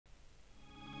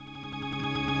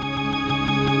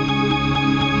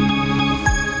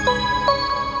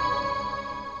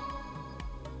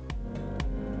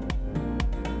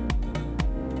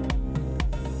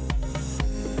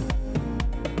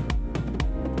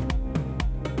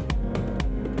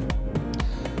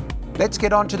Let's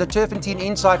get on to the turffontein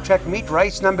inside track meet,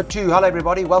 race number 2. Hello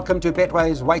everybody, welcome to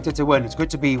Betway's Weighted to Win. It's good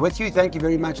to be with you. Thank you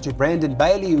very much to Brandon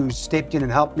Bailey, who's stepped in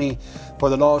and helped me for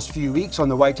the last few weeks on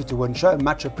the Weighted to Win show.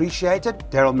 Much appreciated.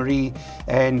 Daryl Marie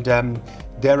and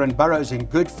Darren Burrows in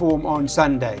good form on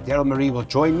Sunday. Daryl Marie will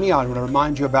join me. I want to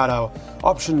remind you about our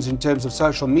options in terms of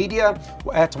social media.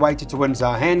 At Weighted to Win's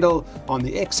our handle on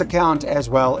the X account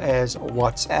as well as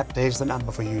WhatsApp. There's the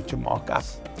number for you to mark up.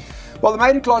 Well, the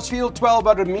maiden class field,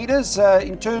 1200 metres.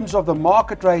 In terms of the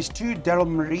market race 2, Daryl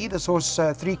Marie, this horse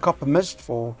 3 Copper Mist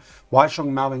for Waishong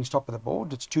Mowing's top of the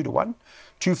board. It's 2-1.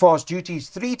 2 Fast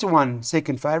Duties, 3-1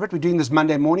 second favourite. We're doing this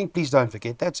Monday morning. Please don't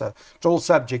forget that. So it's all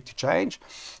subject to change.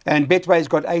 And Betway's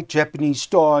got 8 Japanese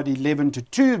Star at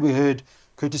 11-2. We heard,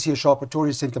 courtesy of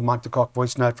Sharpatori, sent the Mike de Kock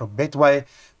voice note from Betway,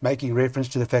 making reference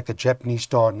to the fact that Japanese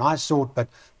Star, nice sort, but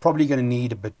probably going to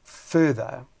need a bit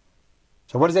further.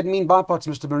 So what does that mean, Bipots,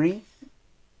 Mr. Marie?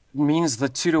 It means the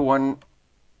 2-1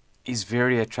 is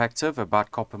very attractive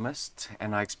about Copper Mist,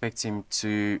 and I expect him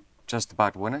to just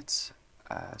about win it.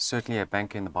 Certainly a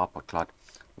banker in the Bipot Clod.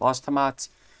 Last time out,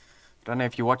 I don't know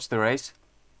if you watched the race,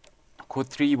 caught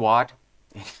 3 wide,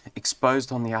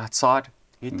 exposed on the outside,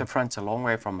 hit the front a long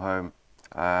way from home.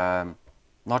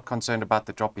 Not concerned about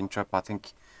the drop in trip. I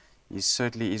think he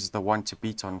certainly is the one to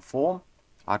beat on form.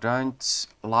 I don't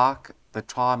like the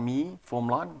Try Me form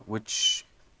line, which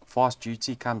Fast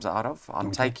Duty comes out of.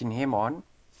 I'm taking him on.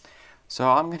 So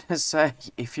I'm going to say,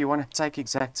 if you want to take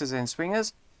exactors and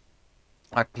swingers,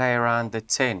 I'd play around the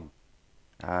 10,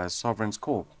 Sovereign's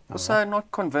Call. Also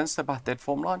not convinced about that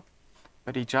form line,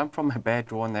 but he jumped from a bad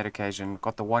draw on that occasion,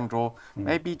 got the 1 draw,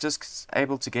 maybe just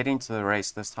able to get into the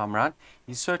race this time around.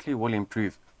 He certainly will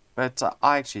improve, but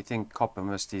I actually think Copper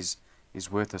Mist is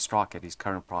worth a strike at his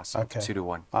current price of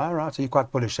 2-1. All right, so you're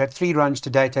quite bullish. Had 3 runs to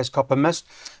date as Copper Mist.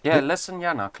 Yeah, listen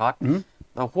here now, Clyde.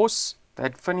 The horse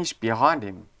that finished behind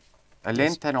him, a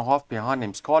length and a half behind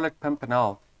him, Scarlet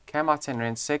Pimpernel, came out and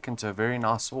ran second to a very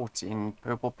nice horse in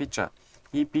Purple Picture.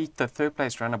 He beat the 3rd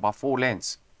place runner by 4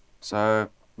 lengths. So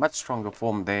much stronger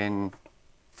form than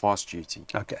Fast Duty.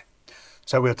 Okay,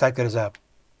 so we'll take that as a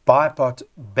Bipot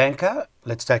banker.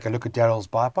 Let's take a look at Daryl's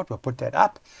Bipot. We'll put that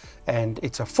up. And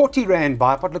it's a 40 Rand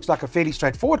Bipot. Looks like a fairly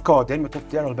straightforward card then. We'll talk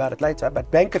to Daryl about it later.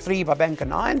 But banker 3 by banker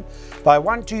 9 by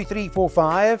 1, 2, 3, 4,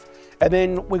 5. And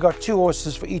then we got 2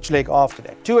 horses for each leg after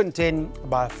that. 2 and 10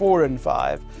 by 4 and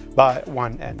 5 by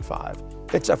 1 and 5.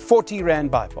 It's a 40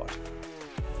 Rand Bipot.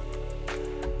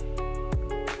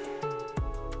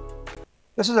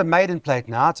 This is a maiden plate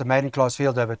now. It's a maiden class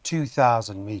field over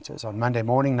 2,000 metres. On Monday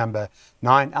morning, number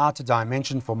 9, Outer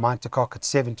Dimension for Mike de Kock at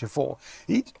 7-4.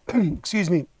 Excuse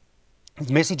me.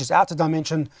 His message is Outer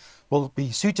Dimension will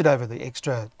be suited over the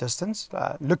extra distance,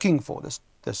 looking for this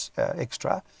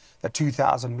extra,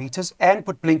 2,000 metres, and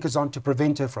put blinkers on to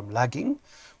prevent her from lugging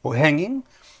or hanging.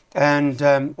 And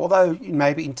although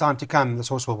maybe in time to come this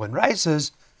horse will win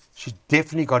races, she's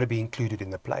definitely got to be included in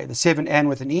the play. The 7 Anne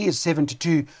with an E is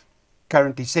 7-2.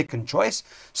 Currently second choice.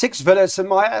 6 Villa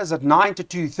Samaya is at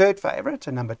 9-2 third favourite,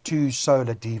 and number 2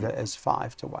 Solar Diva is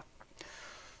 5-1.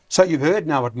 So you've heard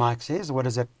now what Mike says. What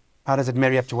is it? How does it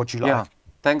marry up to what you like? Yeah,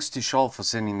 thanks to Shoal for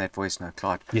sending that voice note,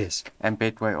 Clyde. Yes. And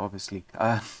Betway, obviously.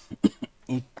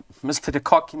 Mr. de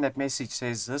Kock in that message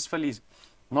says this filly's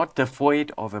not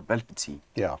devoid of ability.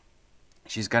 Yeah.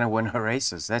 She's going to win her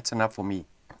races. That's enough for me.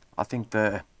 I think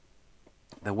the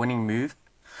winning move.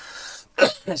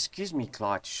 Excuse me,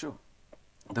 Clyde. Sure.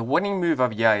 The winning move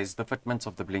of here is the fitment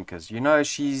of the blinkers. You know,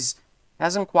 she's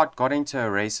hasn't quite got into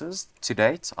her races to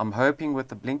date. I'm hoping with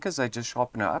the blinkers, they just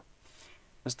sharpen her up.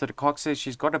 Mr. de Kock says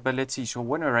she's got ability. She'll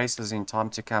win her races in time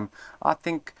to come. I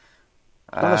think...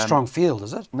 not a strong field,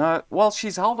 is it? No. Well,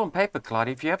 she's held on paper, Clyde.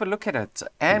 If you have a look at it,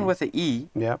 Anne with the E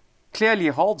clearly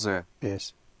holds her.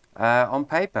 Yes. On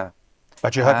paper.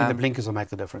 But you're hoping the blinkers will make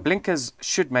the difference. Blinkers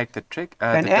should make the trick.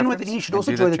 And Anne with the E should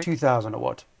also join the 2,000 or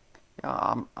what?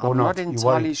 Yeah, I'm not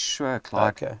entirely sure,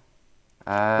 Clyde. Okay.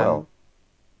 Well,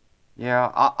 yeah,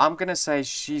 I'm going to say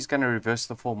she's going to reverse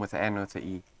the form with Anne with the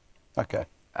E. Okay.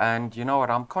 And you know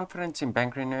what? I'm confident in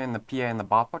bankering her in the PA and the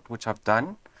Bipot, which I've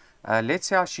done. Let's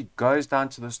see how she goes down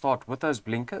to the start with those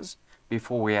blinkers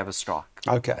before we have a strike.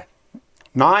 Okay.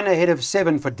 9 ahead of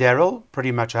 7 for Daryl.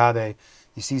 Pretty much how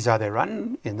he sees how they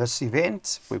run in this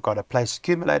event. We've got a place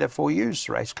accumulator for you.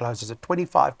 So race closes at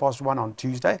 1 on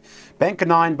Tuesday. Banker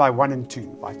 9 by 1 and 2,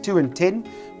 by 2 and 10,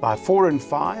 by 4 and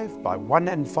 5, by 1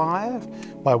 and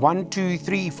 5, by 1, 2,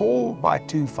 3, 4, by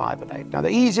 2, 5 and 8. Now the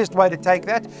easiest way to take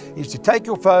that is to take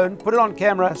your phone, put it on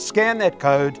camera, scan that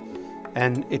code,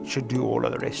 and it should do all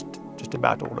of the rest, just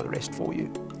about all of the rest for you.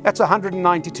 That's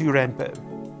 192 Rand per.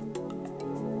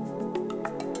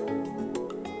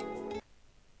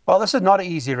 Well, this is not an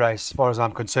easy race as far as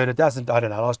I'm concerned. It doesn't, I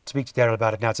don't know, I'll speak to Daryl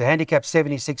about it now. It's a handicap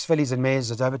 76 fillies and mares.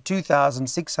 It's over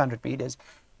 2,600 metres.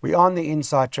 We're on the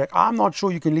inside track. I'm not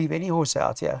sure you can leave any horse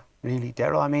out here, really,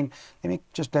 Daryl. I mean, let me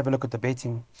just have a look at the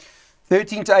betting.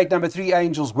 13 to 8, number 3,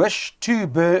 Angel's Wish. 2,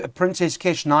 Princess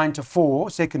Kesh, 9 to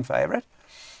 4, second favourite.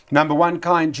 Number 1,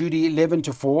 Kind Judy, 11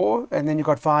 to 4. And then you've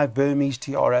got 5, Burmese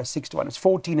Tiara, 6 to 1. It's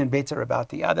 14 and better about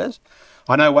the others.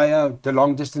 I know, Wayo, the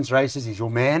long distance races, he's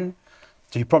your man.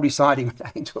 So you're probably siding with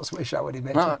Angel's Wish, I would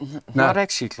imagine. No, not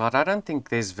actually, Claude. I don't think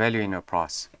there's value in her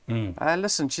price.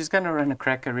 Listen, she's going to run a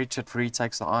cracker. Richard Free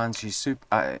takes the irons. She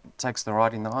takes the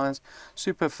ride in the irons.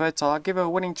 Super fertile. I'll give her a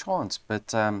winning chance,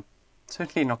 but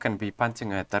certainly not going to be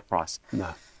punting her at that price.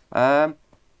 No.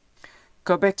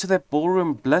 Go back to that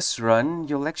Ballroom Bliss run.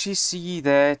 You'll actually see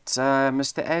that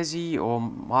Mr. Azzy, or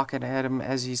Mark and Adam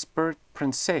Azzy, Spirit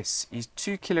Princess, is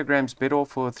 2 kilograms better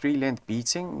for a 3-length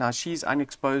beating. Now, she's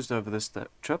unexposed over this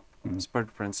trip,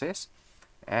 Spirit Princess.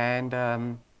 And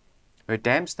her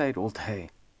dam stayed all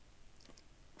day.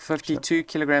 52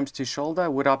 kilograms to shoulder.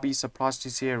 Would I be surprised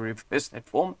to see her reverse that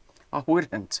form? I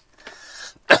wouldn't.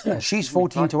 She's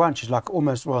 14 to 1. She's like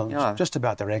almost, well, yeah, just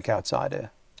about the rank outside her.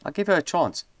 I'll give her a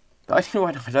chance. The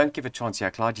only one I don't give a chance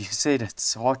here, Clyde, you said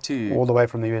it's hard to... All the way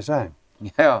from the USA.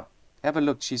 Yeah. Have a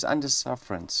look. She's under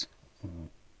sufferance.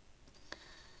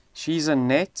 She's a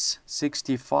net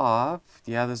 65.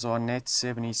 The others are net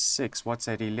 76. What's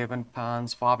that? 11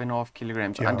 pounds, 5.5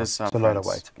 kilograms under sufferance. It's a lot of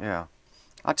weight. Yeah.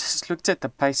 I just looked at the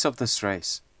pace of this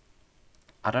race.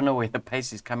 I don't know where the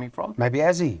pace is coming from. Maybe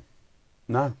Azzy.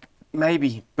 No.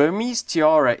 Maybe. Burmese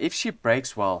Tiara, if she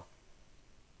breaks well,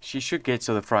 she should get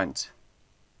to the front.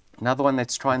 Another one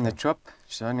that's trying the trip.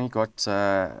 She's only got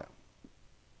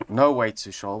no weight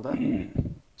to shoulder.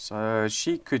 So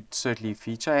she could certainly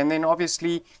feature. And then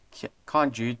obviously,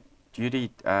 Kind Judy,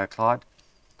 Clyde.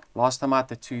 Last time out,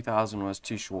 the 2,000 was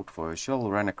too short for her. She'll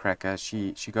run a cracker.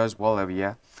 She goes well over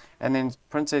here. And then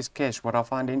Princess Kesh, what I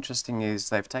find interesting is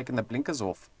they've taken the blinkers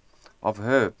off of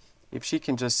her. If she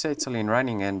can just settle in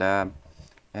running and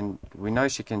we know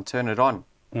she can turn it on,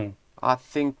 I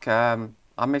think...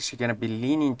 I'm actually going to be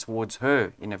leaning towards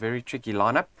her in a very tricky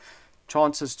lineup.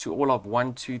 Chances to all of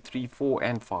 1, 2, 3, 4,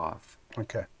 and 5.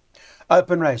 Okay.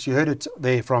 Open race. You heard it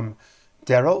there from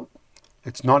Daryl.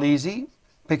 It's not easy.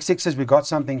 Pick sixes, we got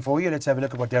something for you. Let's have a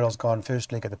look at what Daryl's got on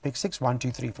first leg of the pick six. 1,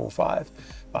 2, 3, 4, 5.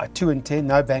 By 2 and 10,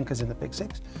 no bankers in the pick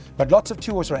six. But lots of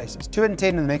 2-horse races. 2 and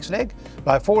 10 in the next leg.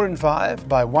 By 4 and 5.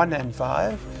 By 1 and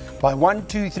 5. By 1,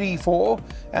 2, 3, 4,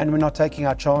 and we're not taking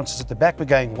our chances at the back. We're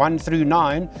going 1 through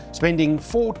 9, spending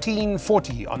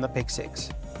 14.40 on the pick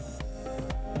six.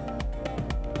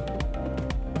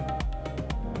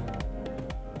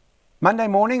 Monday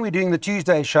morning, we're doing the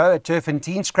Tuesday show at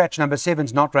Turffontein. Scratch number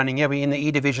 7's not running here. We're in the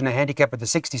E division, a handicap at the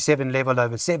 67 level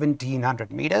over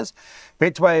 1,700 metres.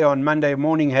 Betway on Monday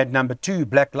morning had number 2,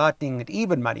 Black Lightning, at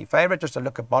even money favourite. Just a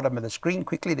look at bottom of the screen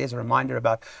quickly. There's a reminder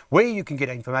about where you can get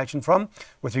information from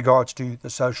with regards to the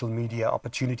social media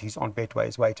opportunities on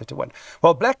Betway's Waiter to Win.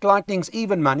 Well, Black Lightning's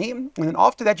even money. And then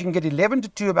after that, you can get 11 to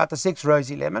 2 about the 6,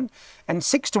 Rosie Lemon, and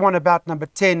 6 to 1 about number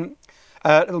 10,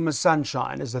 Little Miss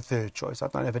Sunshine is the third choice. I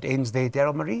don't know if it ends there,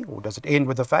 Daryl Marie, or does it end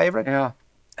with the favourite? Yeah.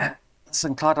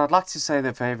 Listen, Clyde, I'd like to say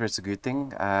the favourite's a good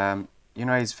thing. You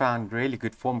know, he's found really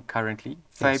good form currently.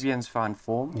 Yes. Fabian's found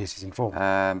form. Yes, he's in form.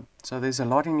 So there's a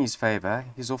lot in his favour.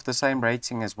 He's off the same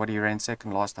rating as what he ran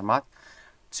second last time out,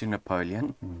 to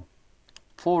Napoleon.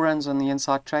 4 runs on the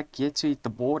inside track, yet to hit the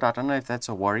board. I don't know if that's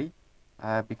a worry.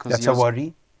 Because that's a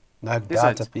worry? No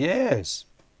doubt. Yes.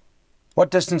 What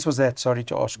distance was that? Sorry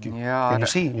to ask you. Yeah, can you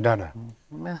see? You don't know.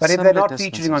 But if they're not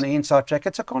featuring on the inside track,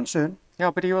 it's a concern.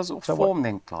 Yeah, but he was off form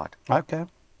then, Clyde. Okay.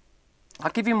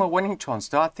 I'll give him a winning chance.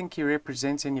 Do I think he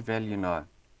represents any value? No.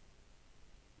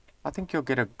 I think you'll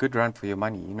get a good run for your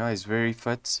money. You know, he's very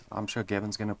fit. I'm sure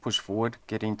Gavin's going to push forward,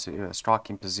 get into a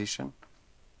striking position.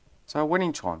 So a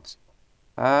winning chance.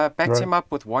 Backed him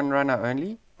up with 1 runner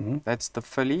only. That's the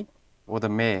filly or the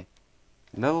mare.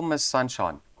 Little Miss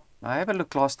Sunshine. Now, I have a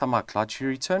look last time out, Clyde. She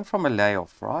returned from a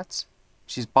layoff, right?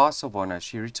 She's by Savannah.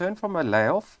 She returned from a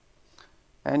layoff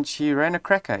and she ran a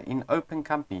cracker in open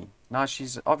company. Now,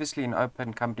 she's obviously in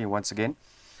open company once again.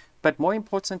 But more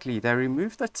importantly, they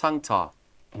removed the tongue tie.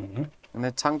 And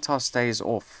the tongue tie stays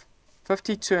off.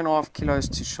 52.5 kilos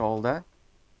to shoulder.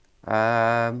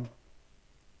 That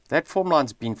form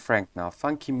line's been franked now.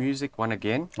 Funky Music won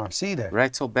again. I see that.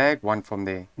 Rattle Bag won from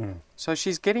there. So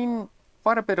she's getting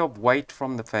quite a bit of weight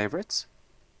from the favourites.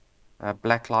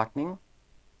 Black Lightning.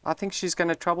 I think she's going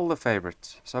to trouble the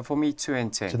favourite. So for me, 2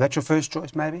 and 10. So that's your first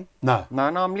choice, maybe? No. No,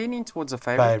 I'm leaning towards the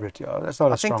favourite. Favourite, yeah. That's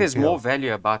not a strong I think there's feel. more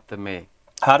value about the mare.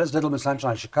 How does Little Miss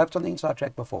Sunshine? She coped on the inside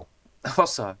track before.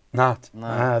 Also, Not. No.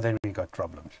 Ah, then we got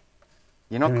problems.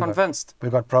 you're not convinced?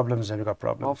 We've got problems and we've got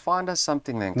Well, problems. find us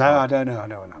something then. No, I Clive. don't know.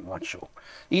 No, I'm not sure.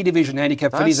 E-Division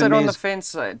handicap, Don't fillies sit and on the mares.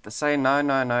 fence, say no,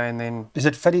 and then... Is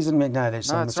it fillies and mares? No, there's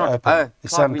No, some it's that's not. open. Oh,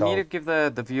 There's Clive, some we gold. need to give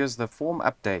the viewers the form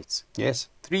update. Yes.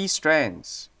 3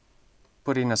 strands.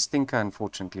 Put in a stinker,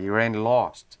 unfortunately. He ran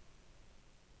last.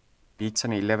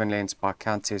 Beaten 11 lengths by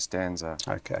Countess Danza.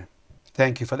 Okay.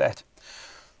 Thank you for that.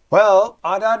 Well,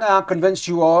 I don't know how convinced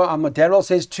you are. Daryl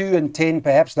says 2 and 10.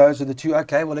 Perhaps those are the two.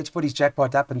 Okay, well, let's put his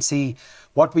jackpot up and see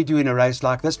what we do in a race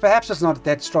like this. Perhaps it's not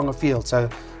that strong a field. So,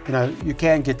 you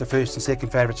can get the first and second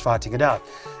favourites fighting it out.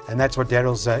 And that's what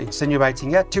Daryl's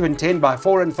insinuating here. 2 and 10 by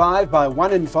 4 and 5, by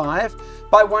 1 and 5,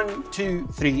 by 1, 2,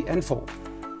 3 and 4.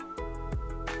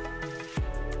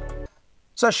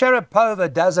 So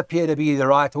Sharapova does appear to be the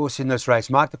right horse in this race.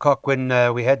 Mike the Cock, when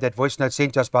we had that voice note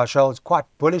sent to us by Charles, quite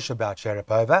bullish about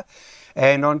Sharapova.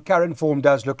 And on current form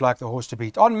does look like the horse to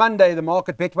beat. On Monday, the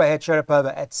market Betway had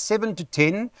Sharapova at 7 to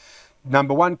 10.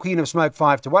 Number 1, Queen of Smoke,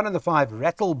 5 to 1. And the 5,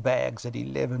 Rattle Bags at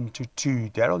 11 to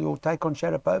 2. Daryl, your take on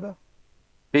Sharapova?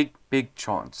 Big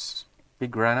chance.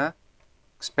 Big runner.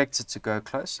 Expected to go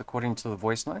close, according to the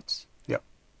voice notes. Yeah.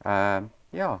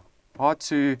 Yeah. Hard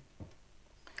to...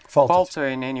 fault her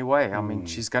in any way. I mean,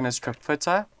 she's going to strip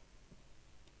fitter.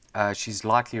 She's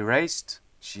lightly raced.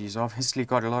 She's obviously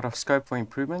got a lot of scope for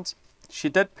improvement. She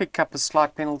did pick up a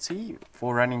slight penalty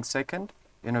for running second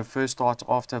in her first start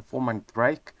after a 4-month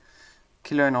break.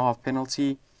 1.5 kilo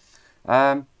penalty.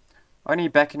 Only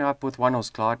backing up with one horse,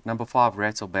 Clyde. Number 5,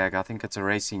 Rattlebag. I think it's a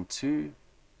racing 2.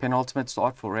 Penultimate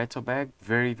start for Rattlebag.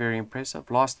 Very, very impressive.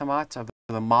 Last time out, over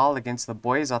the mile against the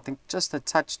boys. I think just a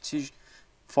touch too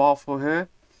far for her.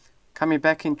 Coming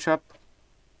back in trip,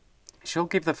 she'll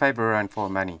give the favourite a run for her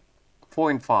money.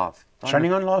 4 and 5.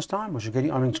 Running on last time? Was she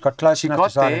getting? I mean, she got close enough to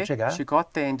side and check, huh? She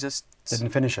got there and just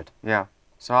Didn't finish it. Yeah.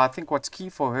 So I think what's key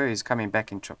for her is coming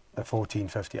back in trip. A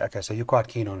 14.50. Okay, so you're quite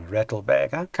keen on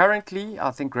Rattlebag, huh? Currently,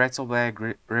 I think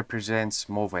Rattlebag represents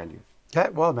more value. Okay,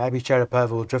 well, maybe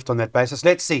Sharapova will drift on that basis.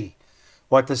 Let's see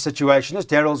what the situation is.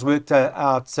 Daryl's worked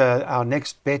out our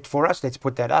next bet for us. Let's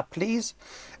put that up, please.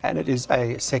 And it is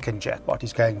a second jackpot.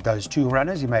 He's going those 2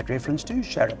 runners he made reference to,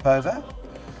 Sharapova,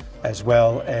 as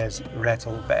well as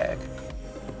Rattlebag.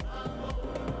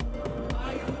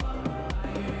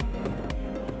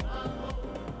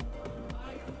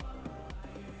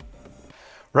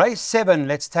 Race 7,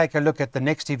 let's take a look at the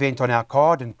next event on our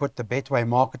card and put the Betway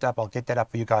market up. I'll get that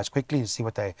up for you guys quickly and see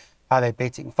how they're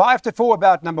betting. 5 to 4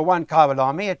 about number 1,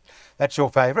 Kawalami. That's your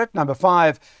favourite. Number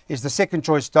 5 is the second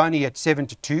choice, Donny, at 7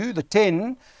 to 2. The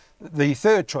 10, the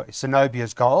third choice,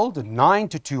 Zenobia's Gold, and 9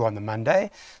 to 2 on the Monday.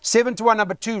 7 to 1,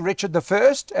 number 2, Richard the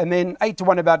First, and then 8 to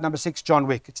 1 about number 6, John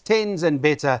Wick. It's 10s and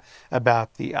better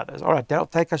about the others. All right,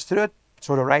 Daryl, take us through it.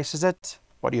 Sort of races it.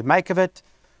 What do you make of it?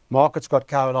 Market's got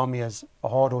Kawalami as a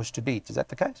hard horse to beat. Is that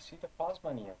the case? See the prize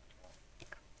money here.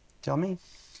 Tell me.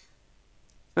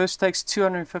 First stakes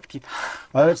 250.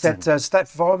 Oh, it's that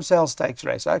farm sale stakes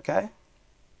race. Okay.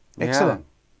 Excellent.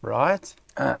 Yeah. Right.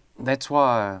 That's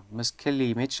why Miss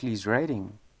Kelly Mitchley's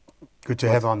rating. Good to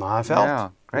have on the high felt. Yeah,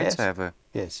 great Yes. to have her.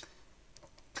 Yes.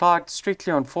 Clyde,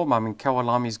 strictly on form, I mean,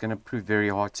 Kawalami is going to prove very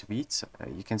hard to beat.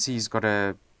 You can see he's got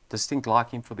a distinct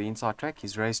liking for the inside track.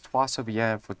 He's raced twice over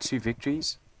here for 2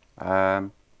 victories.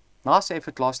 Nice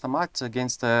effort last time out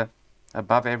against a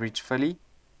above average filly.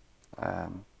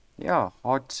 Yeah,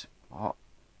 hard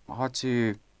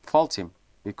to fault him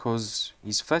because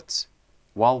he's fit,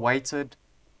 well weighted,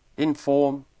 in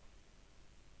form.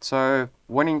 So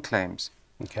winning claims.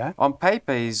 Okay. On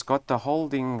paper, he's got the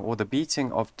holding or the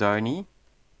beating of Donny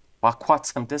by quite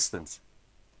some distance.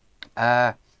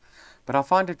 But I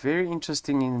find it very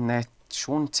interesting in that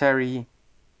Sean Terry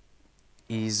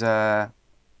is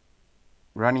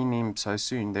running him so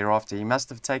soon thereafter. He must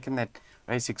have taken that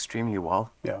race extremely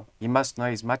well. Yeah. He must know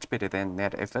he's much better than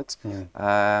that effort.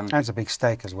 That's a big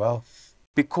stake as well.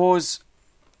 Because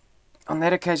on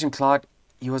that occasion, Clyde,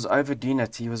 he was overdoing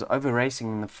it. He was over racing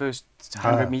in the first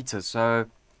 100 meters. So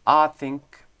I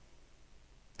think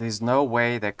there's no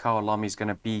way that Kawalami is going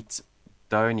to beat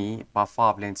Donny by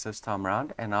 5 lengths this time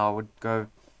around. And I would go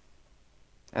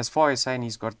as far as saying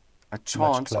he's got a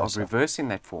chance of reversing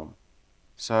that form.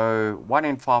 So 1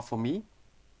 and 5 for me.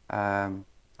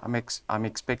 I'm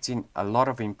expecting a lot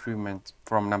of improvement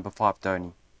from number 5,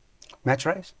 Donny. Match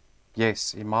race?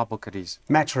 Yes, in my book it is.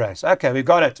 Match race. Okay, we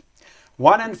got it.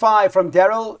 1 and 5 from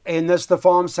Daryl in this, the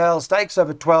farm sale stakes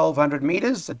over 1,200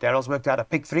 metres. Daryl's worked out a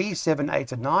pick 3, 7,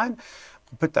 8 and 9.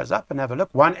 Put those up and have a look.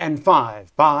 1 and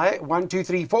 5. By 1, 2,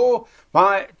 3, 4.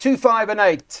 By 2, 5 and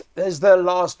 8. There's the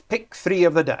last pick 3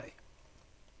 of the day.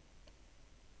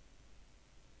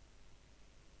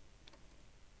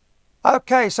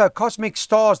 Okay, so Cosmic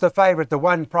Star's the favourite, the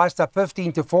one priced up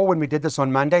 15 to 4 when we did this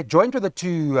on Monday, joined with the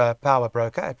 2 Power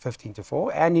Broker at 15 to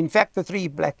 4, and in fact the 3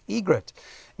 Black Egret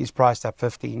is priced up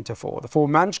 15 to 4. The 4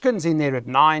 Munchkins in there at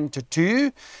 9 to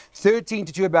 2, 13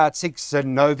 to 2 about 6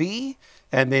 Novi,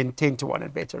 and then 10 to 1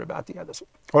 and better about the others.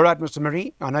 All right, Mr.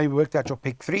 Marie, I know you worked out your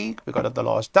pick 3. We got it the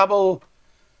last double.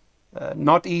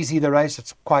 Not easy, the race.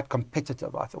 It's quite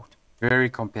competitive, I thought.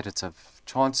 Very competitive.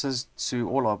 Chances to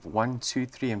all of 1, 2,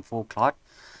 3, and 4, Clyde.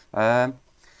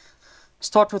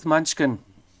 Start with Munchkin.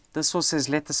 This horse says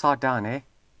let the side down, eh?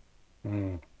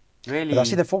 Really. But I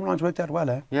see the form lines worked out well,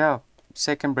 eh? Yeah.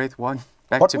 Second breath 1.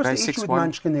 Back What to was the basics issue with 1.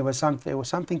 Munchkin? There was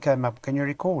something came up. Can you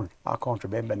recall? I can't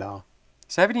remember now.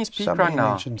 He's having his peak Somebody run now.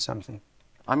 mentioned something.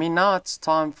 I mean, now it's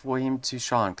time for him to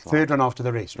shine, Clyde. Third one after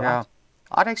the rest, right?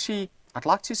 Yeah. I'd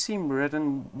like to see him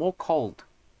ridden more cold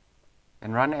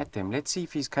and run at them. Let's see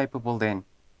if he's capable then.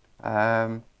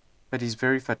 But he's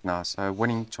very fit now, so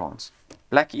winning chance.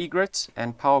 Black Egret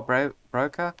and Power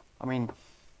Broker, I mean,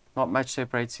 not much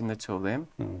separates in the two of them.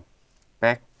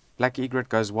 Black Egret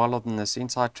goes well on this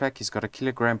inside track. He's got a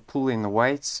kilogram pull in the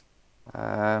weights.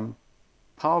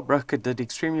 Power Broker did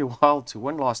extremely well to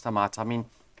win last time out. I mean,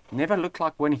 never looked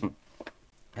like winning.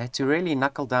 Had to really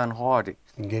knuckle down hard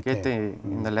and get there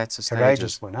in the latter stages.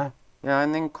 Courageous one, huh? Yeah,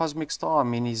 and then Cosmic Star, I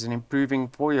mean, he's an improving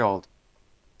 4-year-old.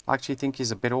 I actually think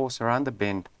he's a better horse around the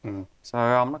bend. So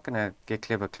I'm not going to get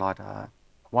clever, Clyde.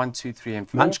 1, 2, 3, and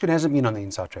 4. Munchkin hasn't been on the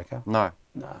inside track, huh? No.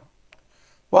 No.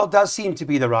 Well, it does seem to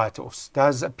be the right horse.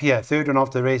 Does appear. Third one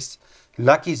after the rest.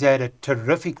 Lucky's had a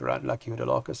terrific run, Lucky with the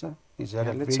Larkus, huh? He's had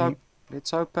a let's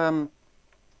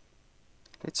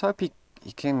hope he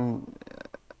can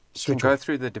go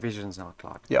through the divisions now,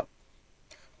 Clyde. Yeah.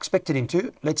 Expected him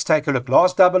to. Let's take a look.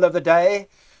 Last double of the day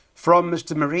from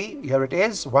Mr. Marie. Here it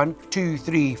is. 1, 2,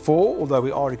 3, 4. Although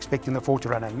we are expecting the 4 to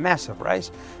run a massive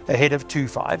race ahead of 2,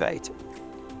 5, 8.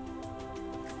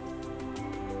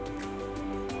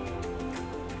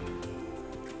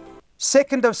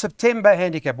 Second of September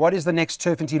handicap. What is the next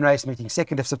Turffontein race meeting?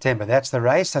 2nd of September. That's the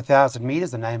race. 1,000 meters,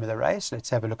 the name of the race.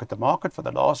 Let's have a look at the market for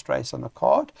the last race on the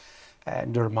card.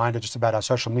 And a reminder just about our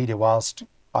social media whilst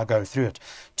I go through it.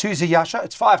 2 Ziyasha.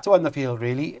 It's 5 to 1 the field,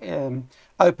 really.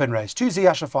 Open race. 2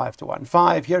 Ziyasha, 5 to 1.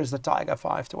 5, here is the Tiger,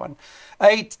 5 to 1.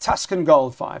 8, Tuscan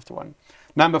Gold, 5 to 1.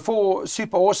 Number 4,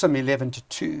 Super Awesome, 11 to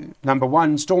 2. Number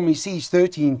 1, Stormy Seas,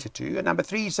 13 to 2. And number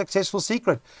 3, Successful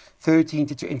Secret, 13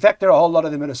 to 2. In fact, there are a whole lot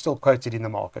of them that are still quoted in the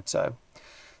market. So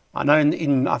I know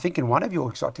I think in one of your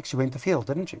exotics you went the field,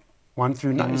 didn't you? 1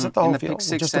 through 9. Is it the whole field? In the pick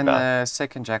 6 and the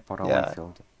second jackpot I went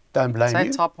field. Don't blame you.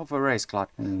 Same type of a race, Clyde.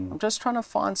 I'm just trying to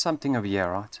find something over here,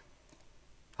 right?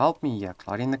 Help me here,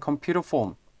 Clyde, in the computer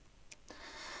form.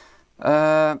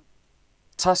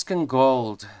 Tuscan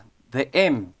Gold, the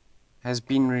M has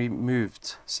been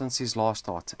removed since his last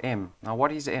start. M. Now,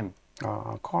 what is M?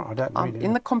 I don't really.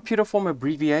 In the computer form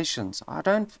abbreviations, I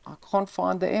can't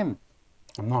find the M.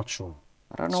 I'm not sure.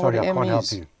 I don't know what the M is. Sorry, I can't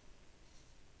help you.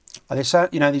 Are they so,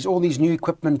 there's all these new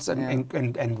equipment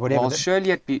and whatever. Well,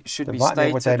 surely it should be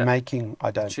stated. What they're making,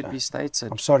 I don't know. Should be stated.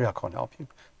 I'm sorry, I can't help you.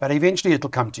 But eventually it'll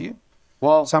come to you.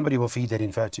 Well, somebody will feed that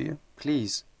info to you.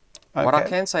 Please. Okay. What I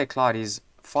can say, Clyde, is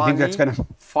finally,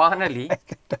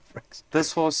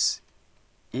 this horse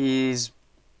is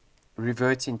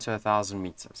reverting to 1,000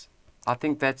 meters. I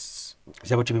think that's... Is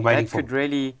that what you've been waiting for? That could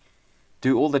really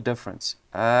do all the difference.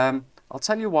 I'll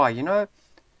tell you why.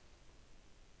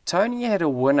 Tony had a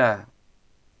winner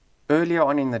earlier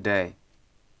on in the day,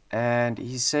 and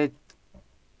he said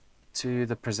to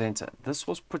the presenter, this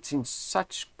was put in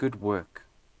such good work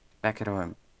back at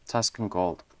home, Tuscan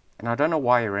Gold. And I don't know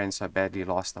why he ran so badly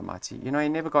last time out. He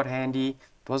never got handy.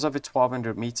 It was over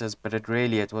 1,200 meters, but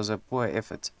it was a poor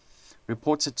effort.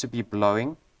 Reported to be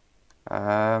blowing.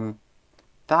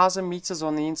 1,000 meters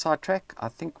on the inside track, I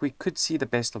think we could see the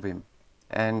best of him.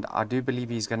 And I do believe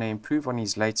he's going to improve on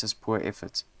his latest poor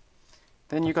effort.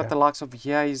 Then you got the likes of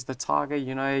here, he's the Tiger,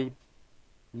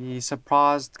 he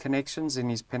surprised connections in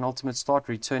his penultimate start,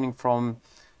 returning from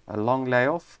a long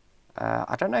layoff.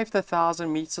 I don't know if the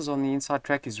 1,000 meters on the inside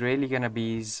track is really going to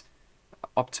be his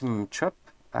optimum trip.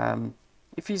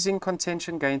 If he's in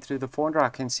contention going through the 400, I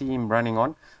can see him running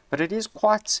on. But it is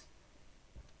quite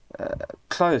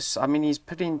close. I mean, he's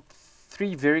put in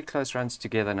 3 very close runs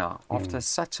together now after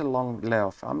such a long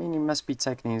layoff. I mean, he must be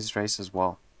taking his race as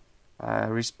well.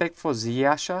 Respect for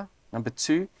Ziyasha, number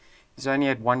 2. He's only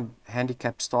had 1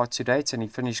 handicap start to date and he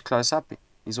finished close up.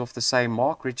 is off the same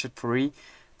mark. Richard Fourie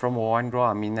from a one draw.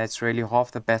 I mean, that's really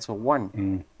half the battle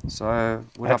won. So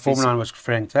would I That Form 9 was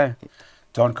Frank, eh?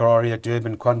 Don Carrari at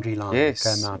Durban Quandary line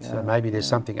came out. So maybe there's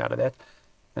something out of that.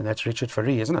 And that's Richard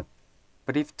Fourie, isn't it?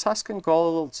 But if Tuscan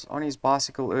Gold's on his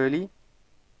bicycle early,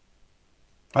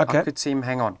 I could see him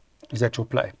hang on. Is that your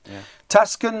play? Yeah.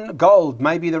 Tuscan Gold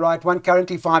may be the right one.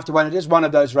 Currently 5-1. It is one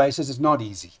of those races. It's not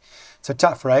easy. It's a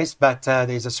tough race, but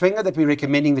there's a swinger that we're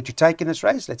recommending that you take in this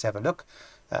race. Let's have a look.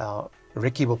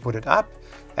 Ricky will put it up.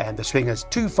 And the swinger's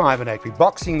 2, 5 and 8. We're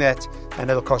boxing that, and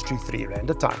it'll cost you R3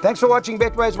 a time. Thanks for watching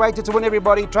Betway's Weighted to Win,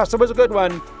 everybody. Trust it was a good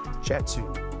one. Chat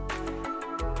soon.